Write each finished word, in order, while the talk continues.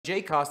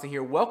Jay Costa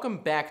here. Welcome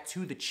back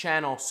to the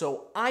channel.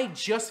 So I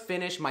just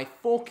finished my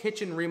full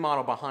kitchen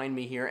remodel behind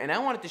me here, and I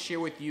wanted to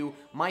share with you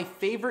my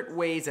favorite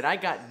ways that I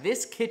got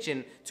this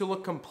kitchen to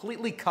look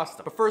completely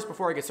custom. But first,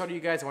 before I get started, you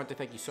guys, I want to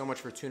thank you so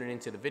much for tuning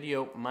into the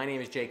video. My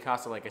name is Jay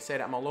Costa. Like I said,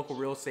 I'm a local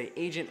real estate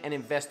agent and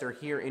investor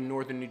here in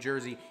Northern New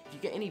Jersey. If you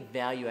get any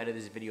value out of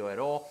this video at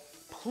all,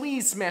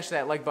 please smash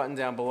that like button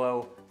down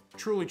below.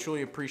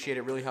 Truly appreciate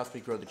it. Really helps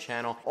me grow the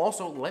channel.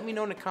 Also, let me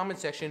know in the comment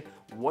section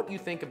what you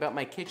think about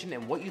my kitchen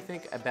and what you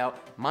think about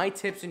my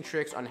tips and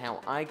tricks on how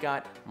I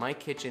got my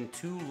kitchen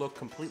to look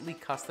completely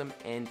custom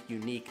and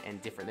unique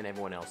and different than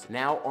everyone else.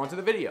 Now, onto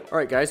the video. All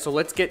right, guys, so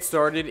let's get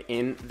started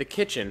in the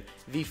kitchen.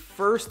 The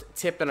first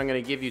tip that I'm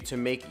gonna give you to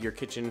make your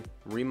kitchen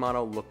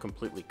remodel look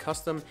completely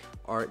custom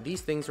are these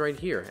things right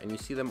here, and you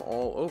see them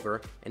all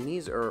over, and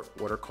these are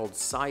what are called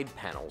side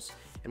panels.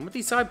 And what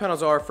these side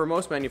panels are, for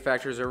most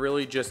manufacturers, are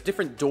really just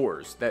different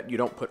doors that you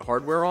don't put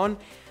hardware on,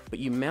 but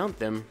you mount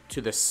them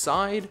to the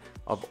side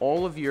of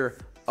all of your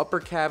upper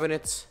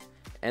cabinets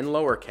and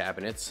lower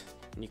cabinets.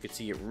 And you can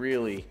see it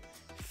really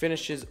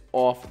finishes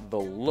off the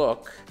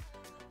look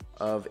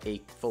of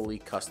a fully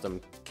custom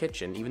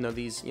kitchen, even though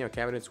these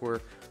cabinets were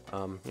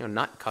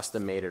not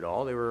custom made at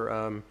all. They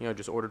were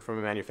just ordered from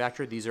a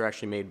manufacturer. These are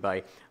actually made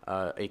by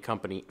a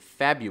company,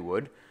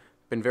 Fabuwood.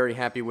 Been very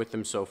happy with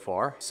them so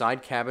far.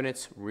 Side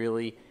cabinets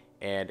really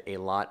add a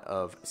lot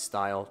of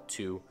style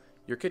to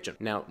your kitchen.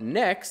 Now,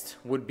 next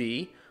would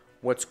be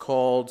what's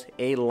called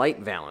a light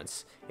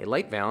valance. A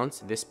light valance,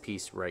 this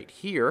piece right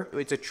here,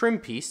 it's a trim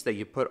piece that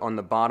you put on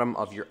the bottom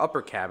of your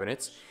upper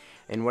cabinets.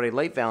 And what a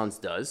light valance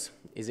does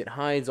is it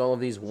hides all of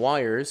these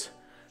wires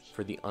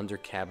for the under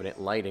cabinet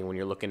lighting when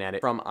you're looking at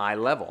it from eye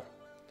level.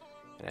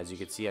 And as you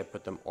can see, I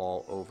put them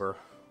all over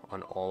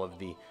on all of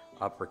the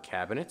upper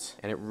cabinets,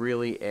 and it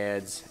really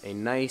adds a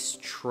nice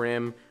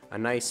trim, a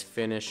nice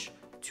finish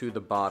to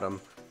the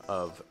bottom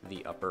of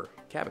the upper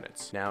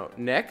cabinets. Now,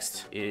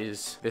 next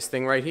is this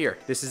thing right here.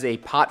 This is a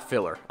pot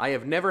filler. I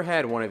have never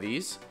had one of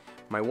these.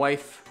 My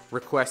wife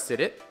requested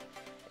it,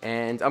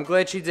 and I'm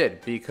glad she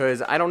did,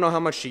 because I don't know how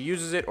much she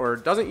uses it or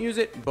doesn't use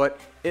it, but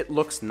it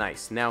looks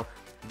nice. Now,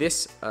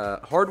 this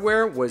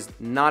hardware was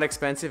not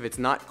expensive. It's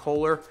not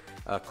Kohler.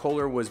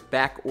 Kohler was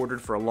back ordered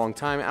for a long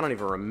time. I don't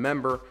even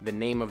remember the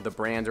name of the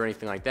brand or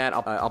anything like that.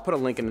 I'll put a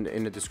link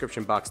in the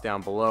description box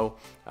down below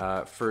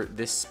for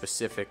this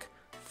specific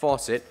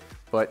faucet,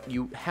 but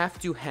you have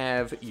to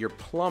have your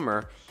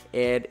plumber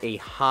add a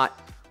hot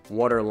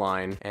water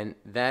line, and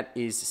that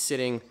is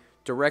sitting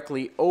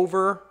directly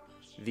over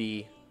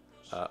the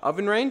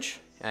oven range.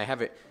 I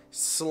have it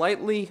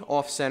slightly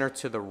off center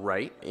to the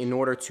right in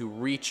order to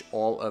reach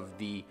all of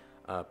the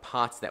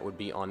pots that would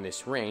be on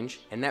this range.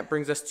 And that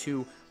brings us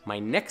to my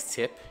next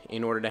tip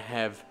in order to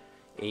have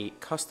a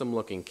custom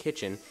looking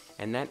kitchen,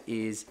 and that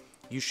is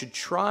you should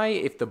try,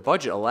 if the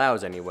budget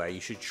allows anyway, you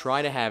should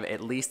try to have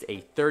at least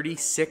a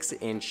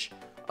 36-inch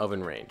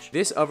oven range.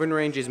 This oven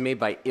range is made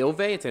by Ilve.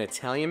 It's an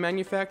Italian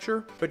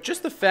manufacturer, but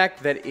just the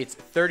fact that it's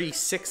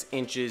 36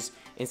 inches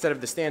instead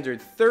of the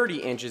standard 30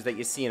 inches that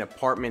you see in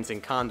apartments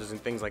and condos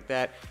and things like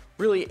that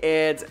really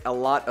adds a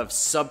lot of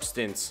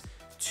substance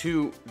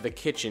to the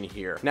kitchen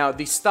here. Now,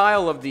 the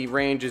style of the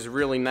range is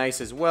really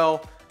nice as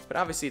well, but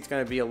obviously it's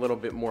going to be a little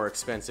bit more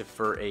expensive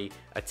for a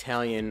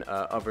Italian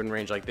oven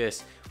range like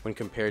this when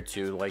compared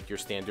to like your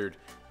standard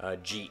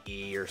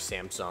GE or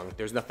Samsung.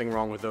 There's nothing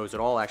wrong with those at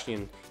all.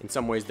 Actually, in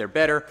some ways they're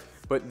better,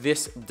 but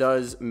this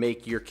does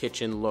make your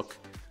kitchen look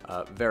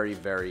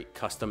very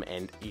custom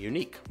and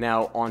unique.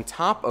 Now, on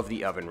top of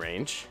the oven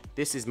range,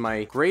 this is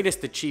my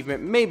greatest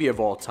achievement maybe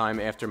of all time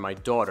after my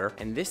daughter,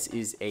 and this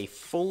is a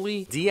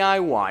fully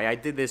DIY. I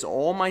did this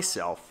all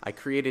myself. I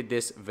created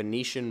this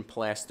Venetian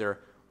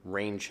plaster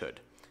range hood.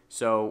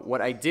 So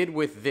what I did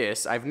with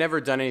this, I've never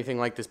done anything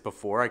like this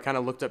before. I kind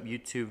of looked up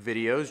YouTube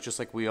videos just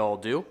like we all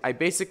do. I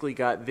basically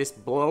got this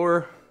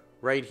blower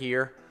right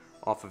here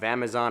off of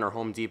Amazon or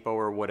Home Depot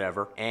or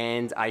whatever,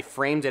 and I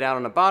framed it out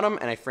on the bottom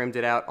and I framed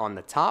it out on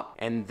the top,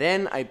 and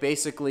then I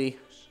basically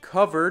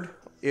covered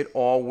it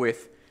all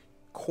with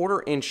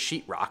 1/4-inch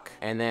sheetrock,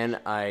 and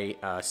then I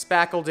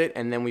spackled it,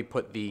 and then we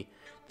put the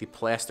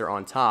plaster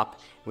on top.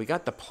 We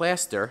got the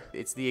plaster,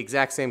 it's the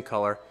exact same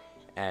color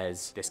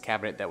as this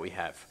cabinet that we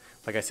have.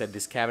 Like I said,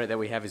 this cabinet that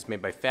we have is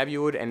made by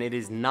Fabuwood, and it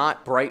is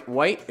not bright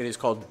white. It is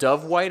called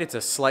Dove White. It's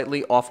a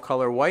slightly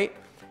off-color white,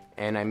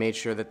 and I made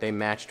sure that they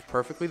matched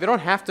perfectly. They don't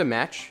have to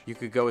match. You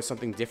could go with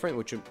something different,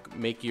 which would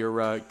make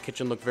your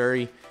kitchen look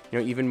very,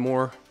 even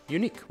more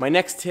unique. My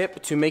next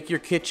tip to make your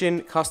kitchen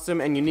custom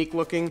and unique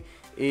looking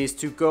is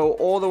to go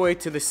all the way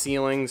to the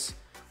ceilings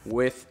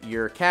with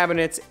your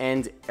cabinets,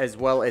 and as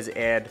well as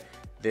add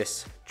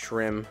this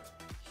trim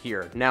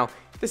here. Now,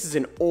 this is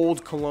an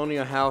old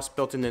colonial house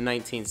built in the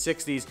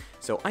 1960s,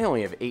 so I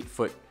only have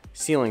 8-foot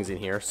ceilings in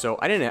here, so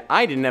I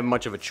didn't have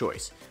much of a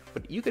choice.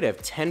 But you could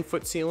have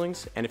 10-foot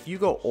ceilings, and if you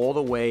go all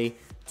the way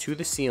to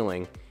the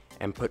ceiling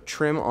and put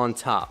trim on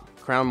top,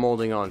 crown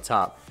molding on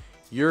top,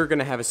 you're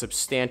gonna have a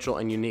substantial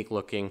and unique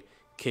looking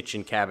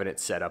kitchen cabinet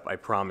setup, I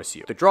promise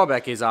you. The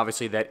drawback is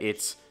obviously that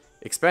it's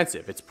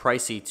expensive. It's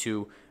pricey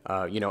to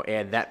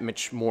add that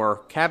much more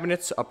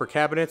cabinets, upper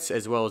cabinets,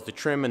 as well as the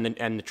trim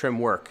and the trim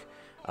work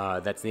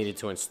that's needed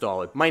to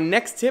install it. My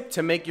next tip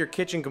to make your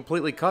kitchen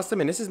completely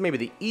custom, and this is maybe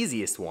the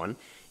easiest one,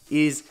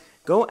 is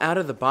go out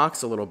of the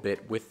box a little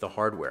bit with the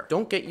hardware.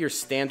 Don't get your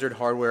standard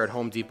hardware at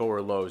Home Depot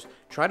or Lowe's.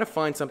 Try to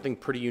find something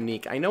pretty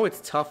unique. I know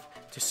it's tough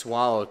to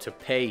swallow to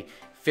pay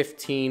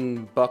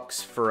 15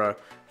 bucks for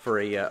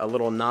a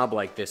little knob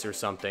like this or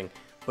something,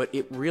 but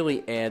it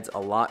really adds a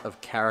lot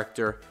of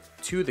character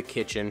to the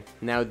kitchen.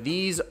 Now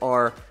these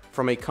are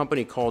from a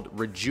company called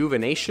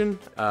Rejuvenation.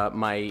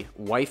 My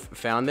wife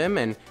found them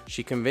and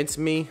she convinced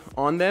me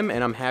on them,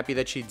 and I'm happy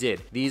that she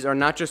did. These are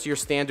not just your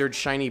standard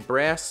shiny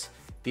brass.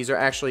 These are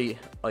actually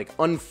like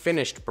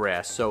unfinished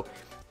brass, so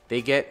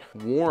they get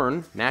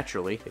worn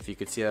naturally, if you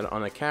could see that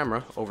on the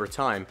camera, over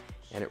time,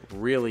 and it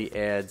really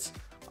adds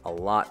a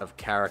lot of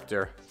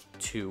character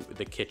to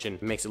the kitchen.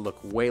 It makes it look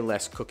way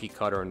less cookie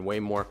cutter and way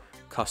more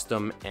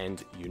custom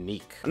and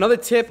unique. Another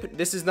tip,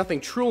 this is nothing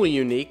truly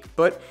unique,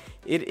 but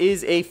it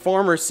is a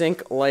farmer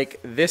sink like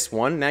this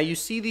one. Now you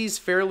see these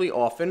fairly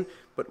often,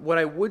 but what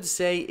I would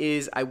say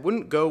is I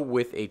wouldn't go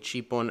with a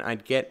cheap one.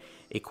 I'd get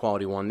a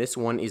quality one. This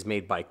one is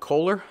made by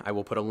Kohler. I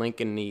will put a link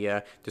in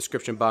the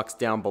description box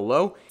down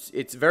below.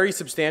 It's very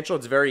substantial,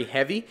 it's very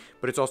heavy,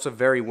 but it's also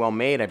very well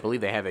made. I believe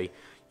they have a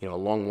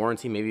long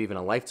warranty, maybe even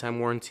a lifetime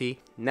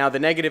warranty. Now the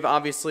negative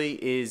obviously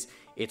is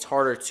it's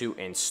harder to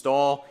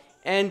install,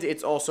 and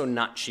it's also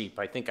not cheap.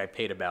 I think I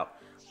paid about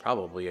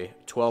probably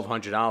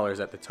 $1,200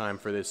 at the time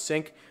for this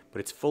sink,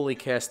 but it's fully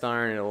cast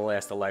iron and it'll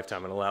last a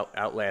lifetime and it'll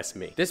outlast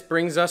me. This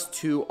brings us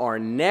to our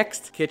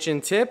next kitchen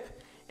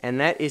tip, and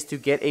that is to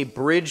get a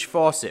bridge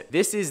faucet.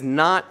 This is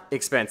not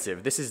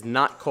expensive. This is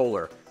not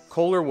Kohler.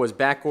 Kohler was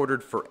back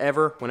ordered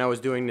forever when I was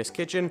doing this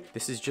kitchen.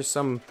 This is just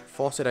some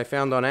faucet I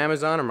found on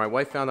Amazon, or my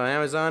wife found on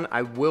Amazon.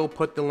 I will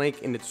put the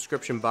link in the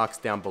description box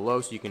down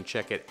below so you can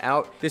check it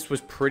out. This was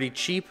pretty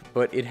cheap,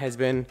 but it has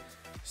been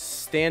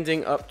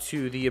standing up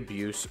to the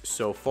abuse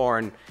so far,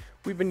 and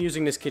we've been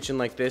using this kitchen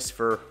like this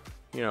for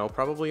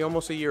probably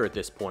almost a year at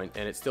this point,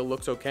 and it still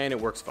looks okay and it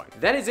works fine.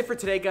 That is it for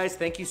today, guys.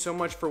 Thank you so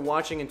much for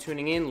watching and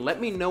tuning in.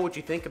 Let me know what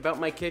you think about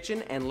my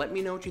kitchen, and let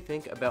me know what you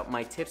think about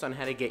my tips on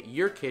how to get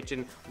your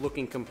kitchen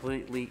looking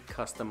completely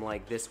custom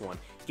like this one.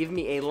 Give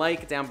me a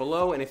like down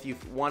below, and if you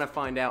want to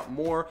find out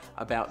more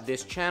about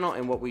this channel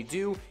and what we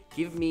do,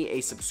 give me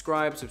a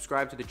subscribe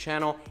to the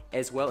channel,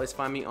 as well as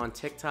find me on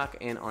TikTok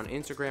and on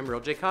Instagram,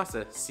 Real J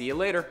Costa. See you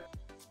later.